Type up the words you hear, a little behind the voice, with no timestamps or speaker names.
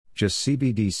Just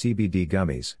CBD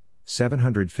Gummies,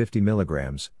 750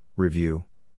 mg, review.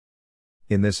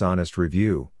 In this honest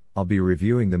review, I'll be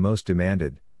reviewing the most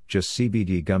demanded, Just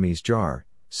CBD Gummies jar,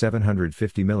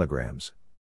 750 mg.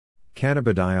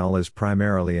 Cannabidiol is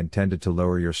primarily intended to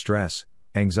lower your stress,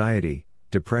 anxiety,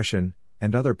 depression,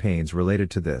 and other pains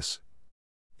related to this.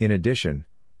 In addition,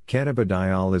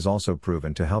 cannabidiol is also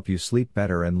proven to help you sleep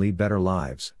better and lead better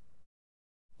lives.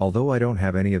 Although I don't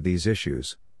have any of these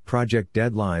issues, project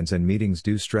deadlines and meetings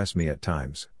do stress me at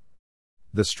times.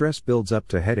 The stress builds up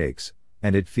to headaches,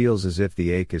 and it feels as if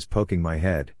the ache is poking my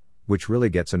head, which really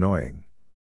gets annoying.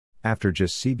 After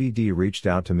Just CBD reached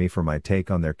out to me for my take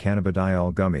on their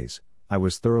cannabidiol gummies, I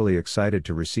was thoroughly excited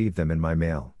to receive them in my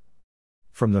mail.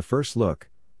 From the first look,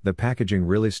 the packaging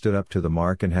really stood up to the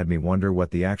mark and had me wonder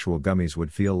what the actual gummies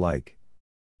would feel like.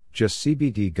 Just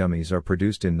CBD gummies are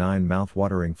produced in 9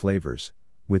 mouth-watering flavors,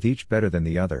 with each better than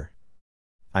the other.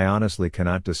 I honestly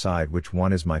cannot decide which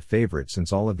one is my favorite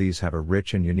since all of these have a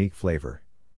rich and unique flavor.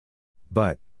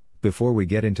 But, before we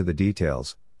get into the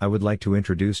details, I would like to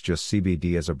introduce Just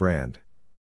CBD as a brand.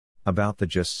 About the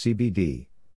Just CBD.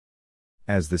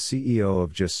 As the CEO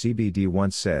of Just CBD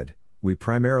once said, "We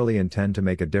primarily intend to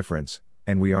make a difference,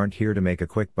 and we aren't here to make a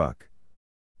quick buck."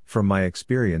 From my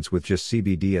experience with Just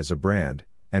CBD as a brand,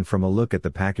 and from a look at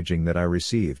the packaging that I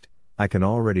received, I can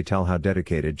already tell how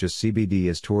dedicated Just CBD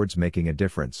is towards making a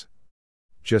difference.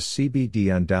 Just CBD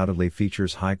undoubtedly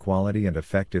features high quality and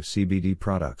effective CBD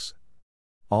products.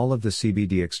 All of the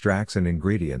CBD extracts and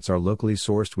ingredients are locally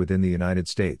sourced within the United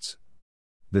States.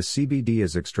 The CBD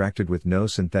is extracted with no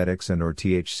synthetics and/or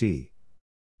THC.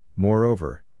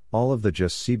 Moreover, all of the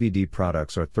Just CBD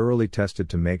products are thoroughly tested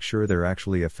to make sure they're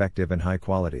actually effective and high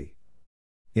quality.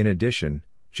 In addition,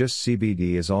 Just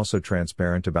CBD is also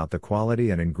transparent about the quality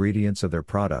and ingredients of their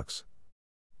products.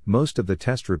 Most of the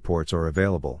test reports are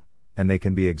available, and they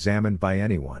can be examined by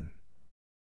anyone.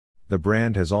 The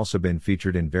brand has also been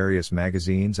featured in various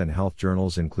magazines and health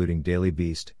journals including Daily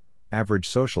Beast, Average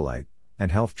Socialite,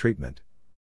 and Health Treatment.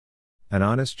 An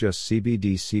honest Just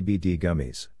CBD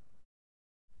gummies.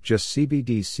 Just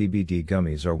CBD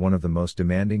gummies are one of the most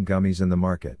demanding gummies in the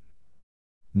market.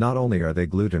 Not only are they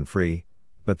gluten-free,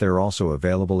 but they're also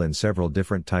available in several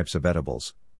different types of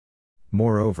edibles.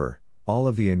 Moreover, all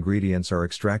of the ingredients are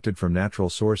extracted from natural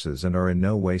sources and are in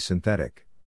no way synthetic.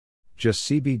 Just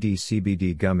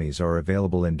CBD gummies are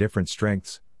available in different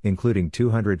strengths, including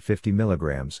 250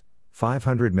 mg,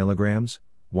 500 mg,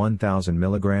 1000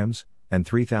 mg, and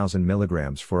 3000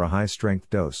 mg for a high-strength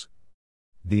dose.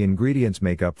 The ingredients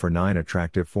make up for 9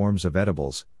 attractive forms of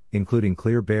edibles, including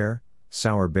clear bear,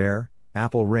 sour bear,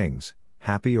 apple rings,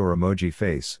 happy or emoji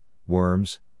face,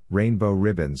 worms, rainbow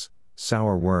ribbons,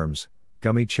 sour worms,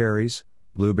 gummy cherries,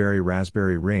 blueberry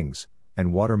raspberry rings,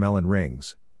 and watermelon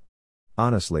rings.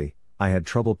 Honestly, I had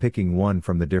trouble picking one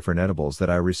from the different edibles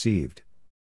that I received.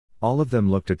 All of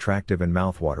them looked attractive and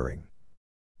mouthwatering.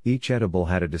 Each edible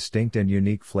had a distinct and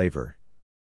unique flavor.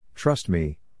 Trust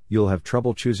me, you'll have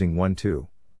trouble choosing one too.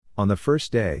 On the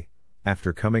first day,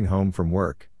 after coming home from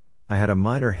work, I had a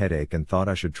minor headache and thought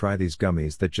I should try these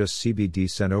gummies that Just CBD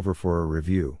sent over for a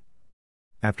review.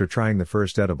 After trying the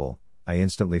first edible, I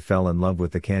instantly fell in love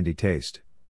with the candy taste.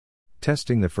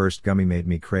 Testing the first gummy made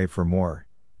me crave for more,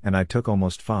 and I took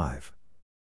almost 5.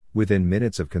 Within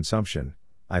minutes of consumption,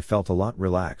 I felt a lot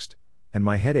relaxed, and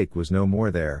my headache was no more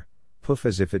there, poof,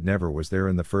 as if it never was there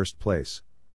in the first place.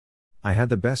 I had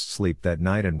the best sleep that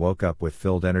night and woke up with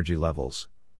filled energy levels.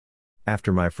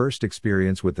 After my first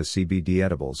experience with the CBD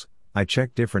edibles, I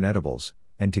checked different edibles,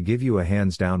 and to give you a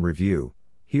hands-down review,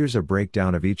 here's a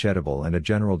breakdown of each edible and a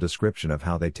general description of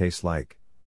how they taste like.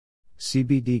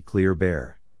 CBD Clear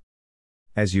Bear.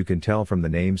 As you can tell from the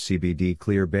name CBD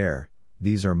Clear Bear,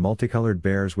 these are multicolored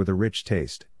bears with a rich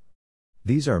taste.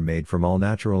 These are made from all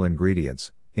natural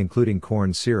ingredients, including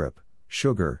corn syrup,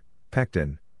 sugar,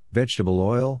 pectin, vegetable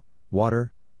oil,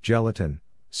 water, gelatin,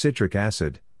 citric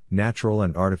acid, natural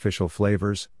and artificial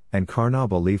flavors, and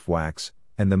carnauba leaf wax,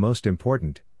 and the most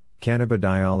important,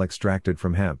 cannabidiol extracted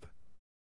from hemp.